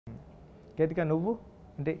కేతిక నువ్వు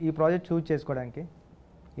అంటే ఈ ప్రాజెక్ట్ చూస్ చేసుకోవడానికి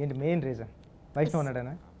ఏంటి main reason? Vaishnav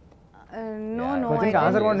ఉన్నాడనా? No,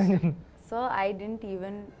 answer so I didn't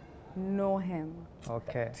even know him.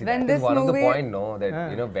 Okay. See, When that this is one of the movie- point, no, that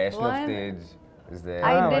you know Vaisshnav What? Tej is there.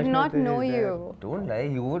 I did Vaisshnav not Tej know is there. you. Don't lie,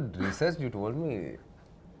 you would research. You told me.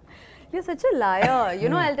 You're such a liar. You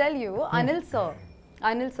know, I'll tell you, Anil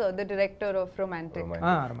sir, the director of Romantic.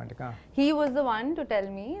 Romantic. He was the one to tell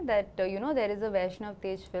me that you know there is a Vaisshnav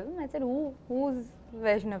Tej film. I said, who's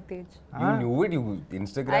Vaisshnav Tej? You knew it. You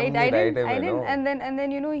Instagram I me right didn't, away. I No? didn't, and then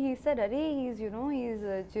you know he said, "Arey, he's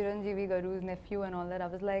Chiranjeevi Garu's nephew and all that."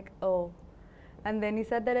 I was like, oh. And then he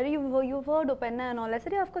said that, "Arey, you've heard Openna and all." I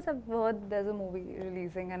said, "Yeah, of course I've heard there's a movie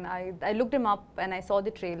releasing." And I looked him up and I saw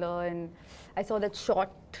the trailer and I saw that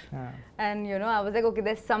shot. And you know, I was like, okay,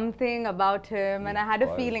 there's something about him. And I had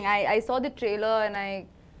a feeling. I saw the trailer and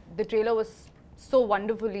the trailer was so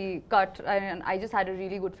wonderfully cut, and I just had a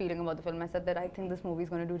really good feeling about the film. I said that I think this movie is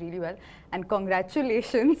going to do really well, and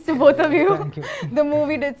congratulations to both of you. Thank you. The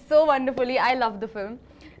movie did so wonderfully. I loved the film,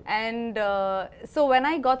 and so when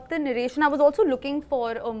I got the narration, I was also looking for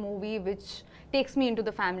a movie which takes me into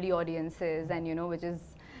the family audiences, and you know, which is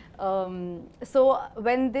so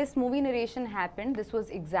when this movie narration happened, this was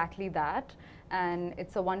exactly that. And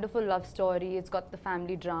it's a wonderful love story. It's got the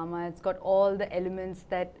family drama. It's got all the elements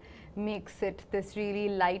that makes it this really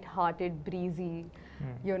light-hearted, breezy,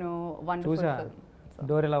 you know, wonderful చూసా film.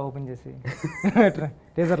 Door ఎలా open చేసి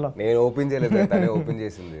టీజర్లో నేను open చేయలేదు, తనే open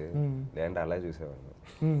చేసింది. నేను అలా చూసేవాడిని.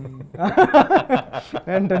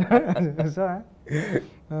 And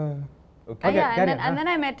then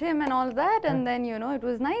I met him and all that, and then you know it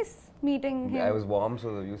was nice meeting him. I was warm, so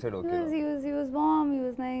you said okay. He was warm. He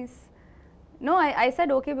was nice. No, I said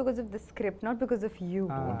okay because of the script, not because of you.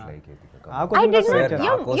 Don't like it. I did Sir, not.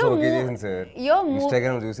 నా కోసం okay చేసింది sir.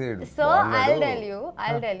 Instagram చూసి Sir,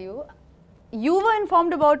 I'll tell you. You were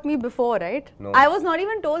informed about me before, right? No. I was not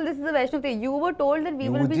even told this is a Vaisshnav Tej. You were told that we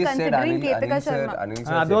will be considering Ketika Sharma.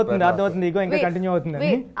 అర్థమవుతుంది ఇగో ఇంకా continue అవుతుంది.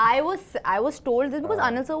 Wait, I was told this because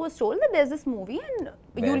Anil sir was told that there's this movie and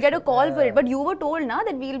you'll get a call for it. But you were told na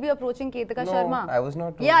that we'll be approaching Ketika Sharma. I was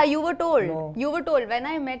not told. Yeah, you were told. No. You were told. When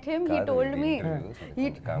I met him, he told me.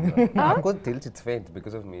 నాకు తెలుసు it's fake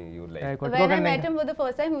because of me. You like. When I met him for the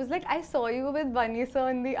first time, he was like, I saw you with Bunny sir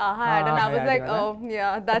in the AHA ad. And I was like, oh,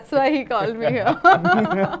 yeah, that's why he called me here.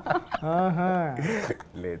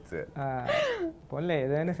 లేదు sir. పోన్లే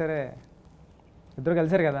ఏదైనా సరే ఇద్దరు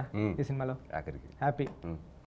కలిసారు కదా ఈ సినిమాలో, ఆఖరికి హ్యాపీ.